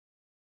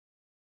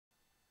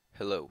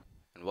Hello,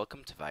 and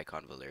welcome to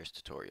Vicon Valerus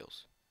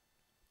tutorials.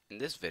 In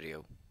this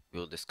video, we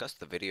will discuss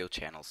the video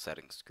channel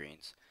settings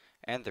screens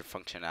and their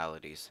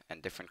functionalities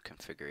and different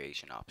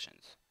configuration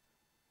options.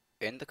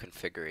 In the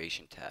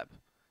Configuration tab,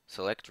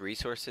 select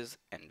Resources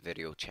and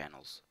Video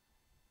Channels.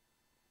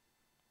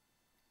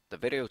 The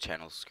video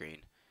channels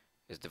screen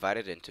is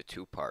divided into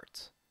two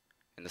parts.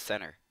 In the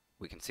center,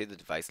 we can see the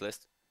device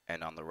list,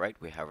 and on the right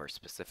we have our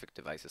specific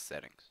device's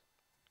settings.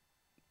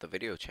 The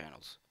video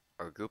channels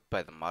are grouped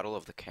by the model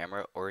of the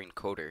camera or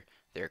encoder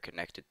they are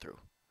connected through.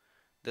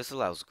 This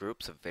allows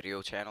groups of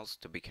video channels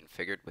to be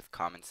configured with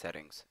common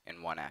settings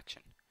in one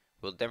action.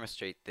 We'll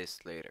demonstrate this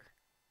later.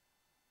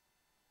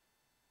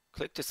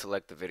 Click to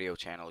select the video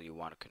channel you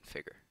want to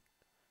configure.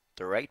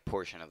 The right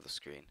portion of the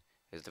screen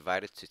is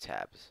divided to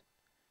tabs: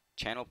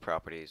 Channel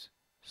Properties,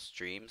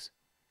 Streams,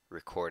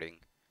 Recording,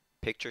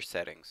 Picture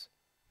Settings,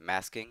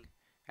 Masking,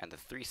 and the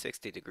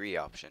 360-degree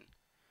option.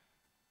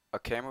 A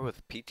camera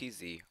with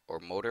PTZ or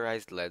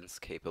motorized lens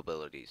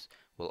capabilities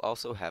will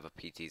also have a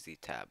PTZ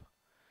tab.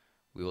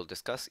 We will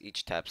discuss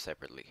each tab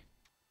separately.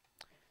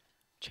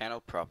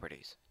 Channel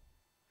Properties.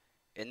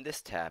 In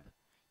this tab,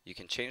 you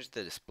can change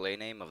the display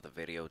name of the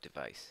video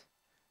device.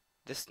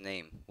 This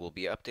name will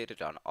be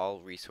updated on all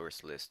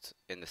resource lists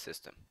in the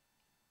system.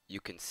 You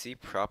can see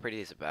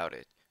properties about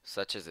it,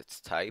 such as its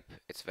type,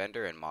 its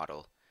vendor and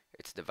model,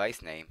 its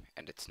device name,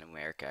 and its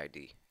numeric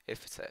ID,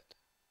 if set.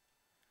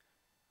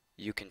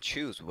 You can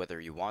choose whether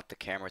you want the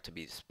camera to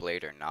be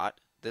displayed or not.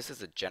 This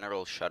is a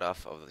general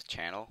shutoff of the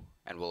channel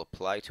and will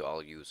apply to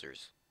all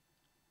users.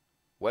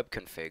 Web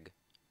Config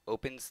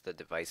opens the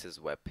device's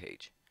web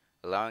page,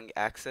 allowing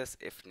access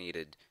if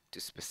needed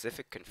to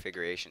specific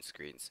configuration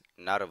screens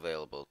not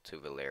available to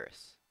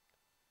Valerus.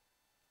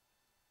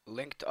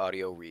 Linked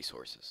audio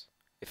resources.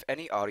 If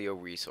any audio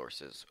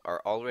resources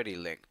are already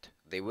linked,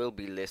 they will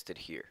be listed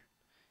here.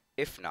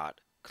 If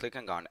not,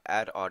 clicking on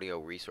Add Audio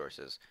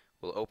Resources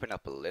will open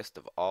up a list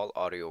of all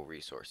audio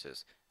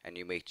resources, and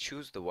you may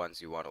choose the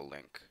ones you want to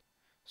link.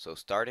 So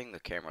starting the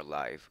camera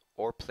live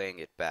or playing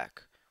it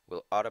back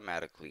will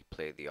automatically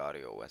play the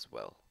audio as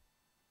well.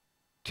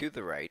 To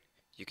the right,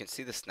 you can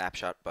see the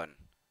Snapshot button.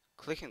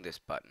 Clicking this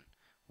button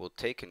will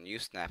take a new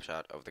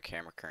snapshot of the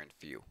camera current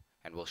view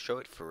and will show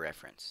it for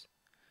reference.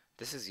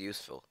 This is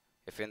useful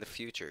if in the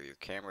future your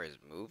camera is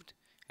moved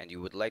and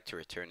you would like to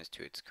return it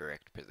to its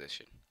correct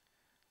position.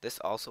 This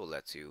also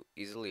lets you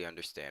easily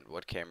understand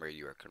what camera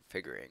you are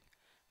configuring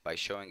by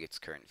showing its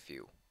current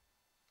view.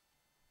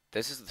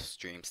 This is the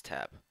Streams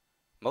tab.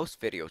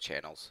 Most video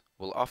channels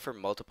will offer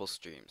multiple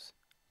streams.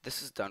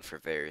 This is done for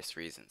various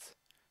reasons.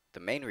 The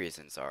main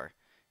reasons are,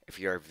 if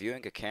you are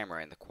viewing a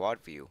camera in the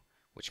quad view,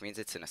 which means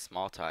it's in a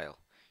small tile,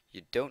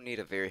 you don't need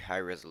a very high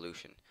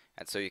resolution,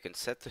 and so you can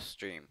set the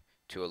stream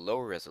to a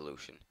lower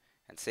resolution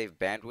and save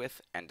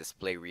bandwidth and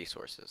display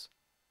resources.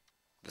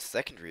 The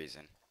second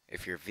reason,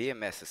 if your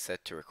VMS is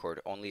set to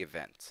record only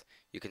events,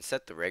 you can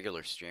set the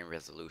regular stream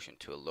resolution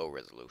to a low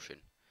resolution,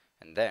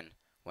 and then,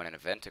 when an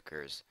event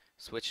occurs,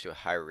 switch to a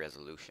higher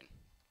resolution.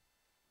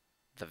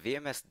 The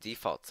VMS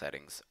default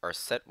settings are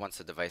set once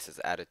the device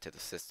is added to the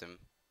system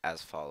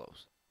as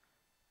follows: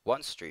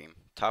 1 stream,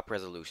 top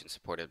resolution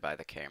supported by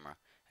the camera,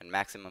 and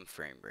maximum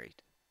frame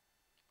rate.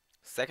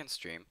 Second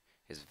stream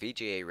is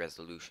VGA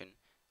resolution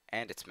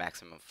and its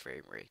maximum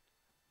frame rate.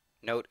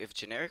 Note, if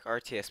generic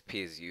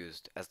RTSP is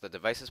used as the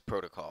device's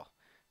protocol,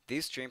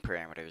 these stream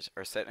parameters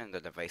are set in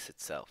the device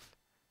itself.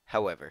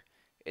 However,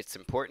 it's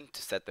important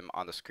to set them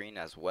on the screen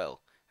as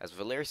well, as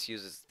Valerus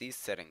uses these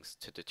settings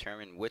to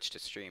determine which to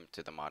stream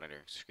to the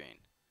monitoring screen.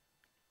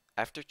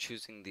 After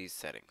choosing these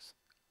settings,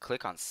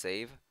 click on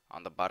Save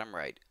on the bottom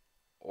right,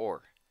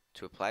 or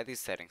to apply these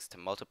settings to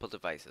multiple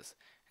devices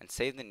and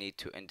save the need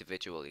to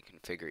individually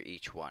configure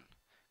each one,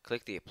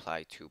 click the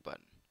Apply To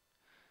button.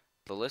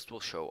 The list will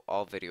show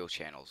all video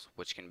channels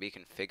which can be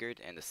configured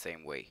in the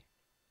same way.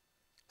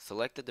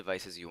 Select the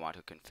devices you want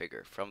to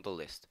configure from the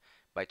list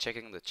by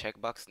checking the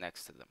checkbox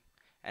next to them,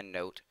 and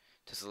note,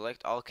 to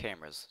select all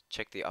cameras,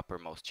 check the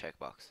uppermost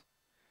checkbox.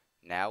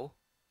 Now,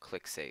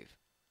 click Save.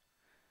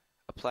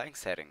 Applying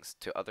settings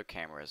to other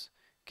cameras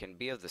can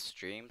be of the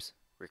streams,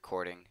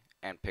 recording,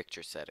 and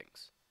picture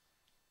settings.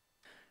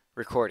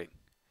 Recording.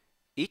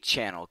 Each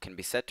channel can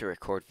be set to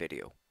record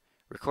video.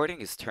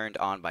 Recording is turned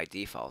on by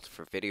default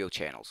for video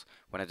channels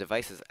when a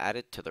device is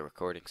added to the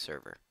recording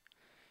server.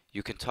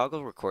 You can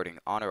toggle recording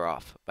on or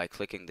off by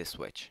clicking this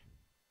switch.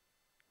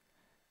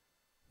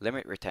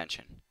 Limit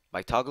retention.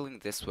 By toggling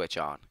this switch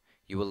on,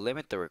 you will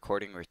limit the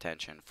recording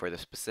retention for the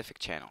specific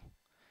channel.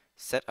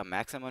 Set a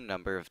maximum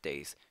number of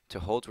days to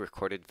hold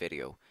recorded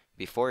video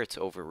before it's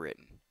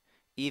overwritten,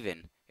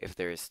 even if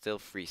there is still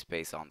free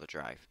space on the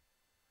drive.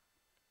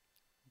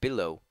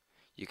 Below,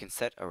 you can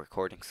set a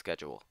recording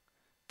schedule.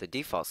 The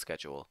default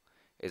schedule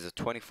is a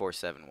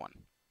 24/7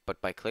 one,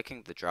 but by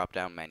clicking the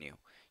drop-down menu,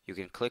 you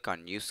can click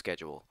on New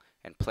Schedule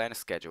and plan a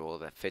schedule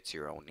that fits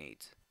your own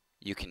needs.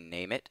 You can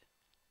name it,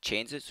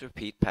 change its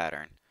repeat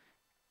pattern,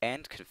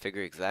 and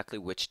configure exactly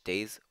which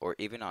days or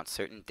even on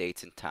certain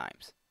dates and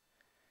times.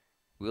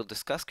 We will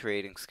discuss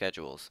creating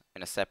schedules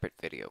in a separate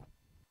video.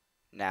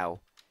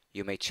 Now,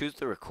 you may choose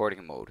the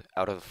recording mode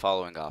out of the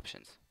following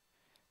options.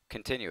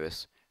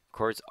 Continuous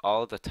records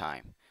all the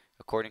time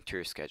according to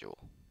your schedule.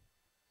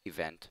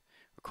 Event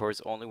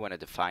records only when a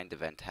defined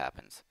event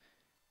happens.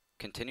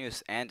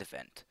 Continuous and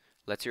event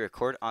lets you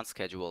record on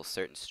schedule a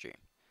certain stream,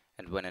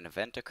 and when an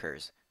event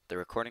occurs, the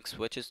recording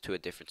switches to a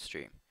different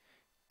stream,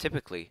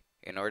 typically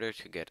in order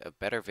to get a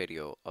better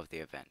video of the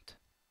event.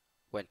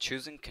 When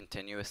choosing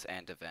continuous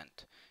and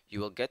event, you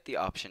will get the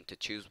option to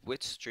choose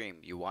which stream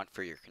you want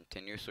for your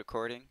continuous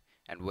recording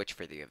and which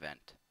for the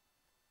event.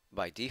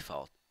 By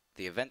default,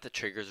 the event that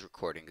triggers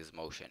recording is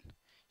motion.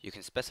 You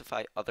can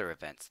specify other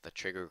events that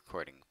trigger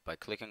recording by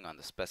clicking on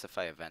the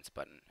Specify Events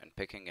button and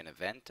picking an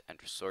event and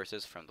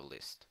resources from the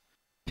list.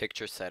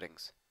 Picture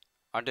Settings.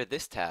 Under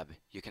this tab,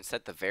 you can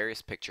set the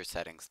various picture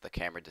settings the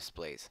camera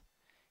displays.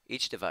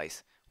 Each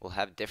device will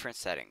have different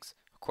settings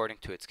according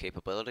to its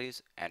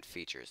capabilities and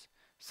features,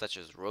 such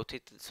as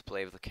rotate the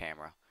display of the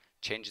camera,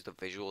 change the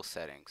visual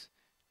settings,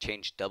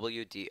 change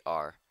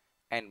WDR,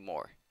 and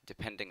more,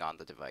 depending on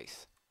the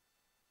device.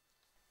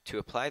 To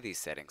apply these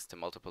settings to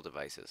multiple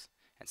devices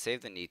and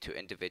save the need to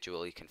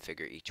individually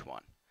configure each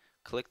one,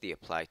 click the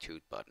Apply To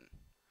button.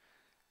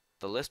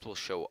 The list will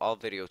show all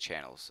video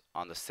channels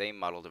on the same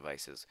model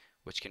devices,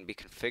 which can be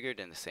configured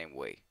in the same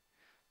way.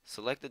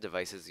 Select the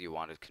devices you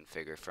want to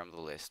configure from the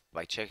list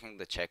by checking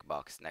the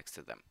checkbox next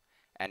to them.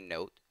 And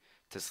note,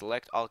 to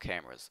select all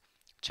cameras,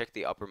 check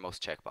the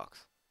uppermost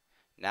checkbox.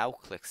 Now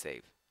click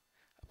Save.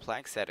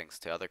 Applying settings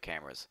to other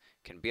cameras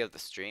can be of the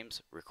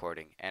streams,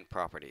 recording, and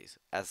properties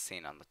as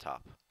seen on the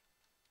top.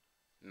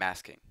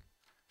 Masking.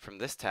 From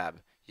this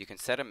tab, you can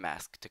set a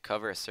mask to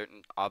cover a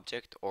certain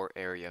object or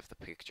area of the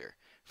picture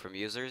from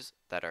users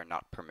that are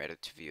not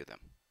permitted to view them.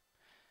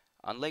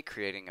 Unlike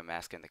creating a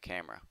mask in the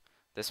camera,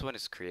 this one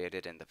is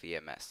created in the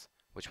VMS,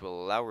 which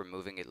will allow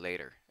removing it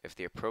later if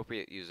the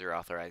appropriate user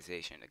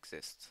authorization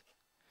exists.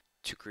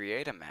 To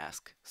create a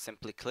mask,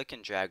 simply click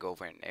and drag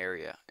over an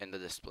area in the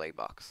display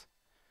box.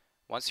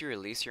 Once you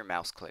release your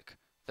mouse click,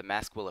 the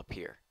mask will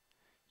appear.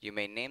 You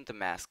may name the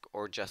mask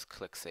or just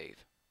click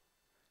Save.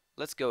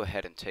 Let's go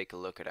ahead and take a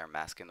look at our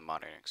mask in the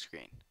monitoring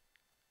screen.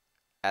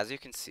 As you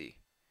can see,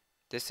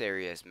 this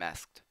area is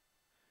masked.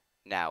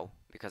 Now,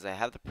 because I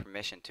have the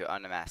permission to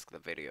unmask the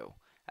video,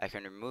 I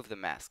can remove the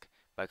mask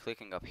by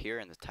clicking up here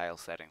in the Tile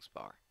Settings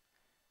bar.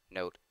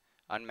 Note,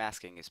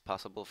 unmasking is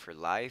possible for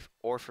live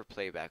or for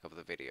playback of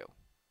the video.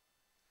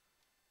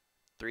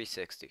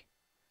 360.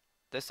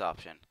 This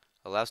option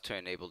allows to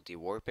enable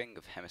dewarping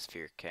of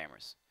hemispheric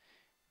cameras.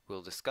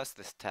 We'll discuss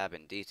this tab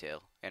in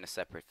detail in a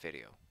separate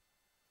video.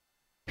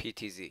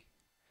 PTZ.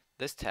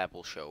 This tab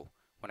will show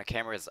when a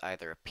camera is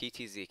either a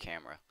PTZ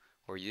camera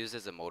or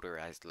uses a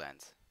motorized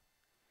lens.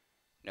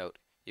 Note,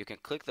 you can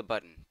click the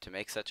button to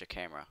make such a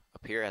camera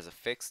appear as a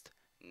fixed,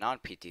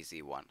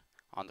 non-PTZ one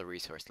on the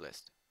resource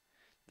list.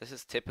 This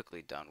is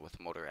typically done with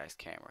motorized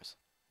cameras.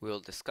 We will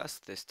discuss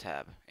this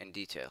tab in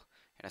detail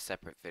in a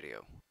separate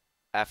video.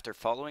 After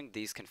following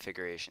these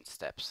configuration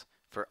steps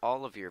for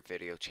all of your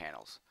video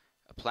channels,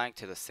 applying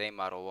to the same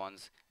model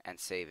ones and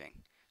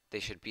saving, they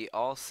should be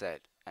all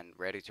set and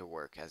ready to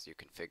work as you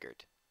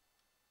configured.